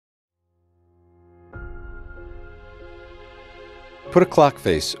Put a clock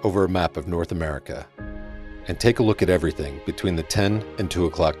face over a map of North America and take a look at everything between the 10 and 2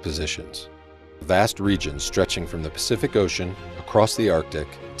 o'clock positions. Vast regions stretching from the Pacific Ocean across the Arctic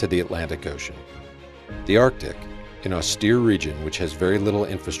to the Atlantic Ocean. The Arctic, an austere region which has very little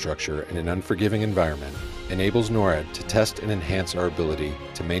infrastructure and an unforgiving environment, enables NORAD to test and enhance our ability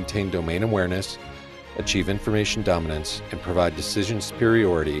to maintain domain awareness, achieve information dominance, and provide decision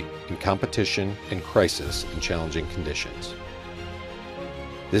superiority in competition and crisis in challenging conditions.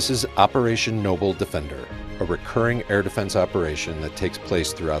 This is Operation Noble Defender, a recurring air defense operation that takes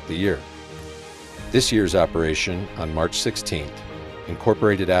place throughout the year. This year's operation, on March 16th,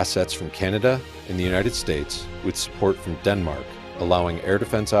 incorporated assets from Canada and the United States with support from Denmark, allowing air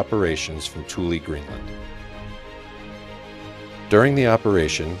defense operations from Thule, Greenland. During the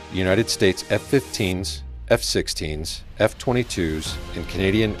operation, United States F-15s, F-16s, F-22s, and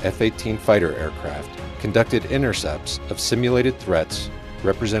Canadian F-18 fighter aircraft conducted intercepts of simulated threats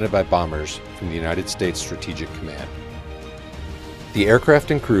represented by bombers from the United States Strategic Command. The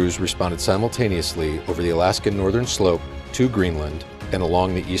aircraft and crews responded simultaneously over the Alaskan northern slope to Greenland and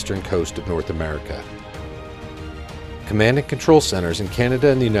along the eastern coast of North America. Command and control centers in Canada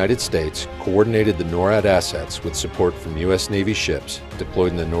and the United States coordinated the NORAD assets with support from U.S. Navy ships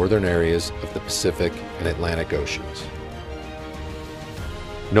deployed in the northern areas of the Pacific and Atlantic Oceans.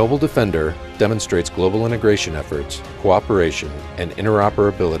 Noble Defender demonstrates global integration efforts, cooperation, and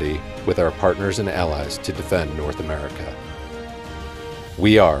interoperability with our partners and allies to defend North America.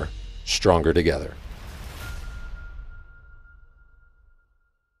 We are stronger together.